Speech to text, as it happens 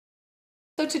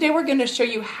So today we're going to show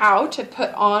you how to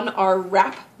put on our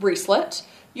wrap bracelet.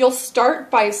 You'll start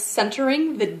by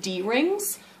centering the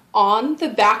D-rings on the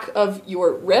back of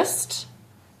your wrist.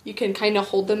 You can kind of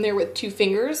hold them there with 2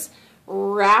 fingers.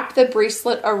 Wrap the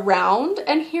bracelet around,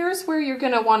 and here's where you're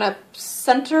going to want to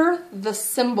center the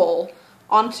symbol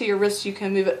onto your wrist. You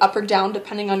can move it up or down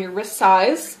depending on your wrist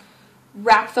size.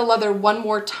 Wrap the leather one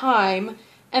more time,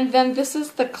 and then this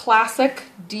is the classic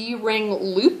D-ring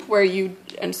loop where you,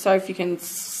 and sorry if you can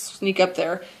sneak up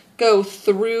there, go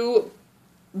through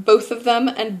both of them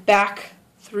and back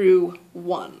through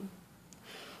one.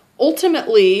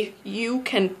 Ultimately, you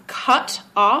can cut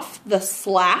off the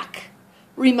slack.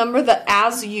 Remember that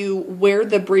as you wear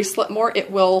the bracelet more,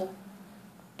 it will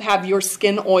have your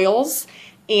skin oils,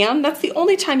 and that's the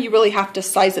only time you really have to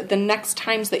size it. The next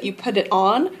times that you put it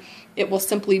on, it will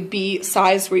simply be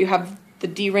sized where you have the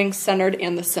D-ring centered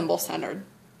and the symbol centered.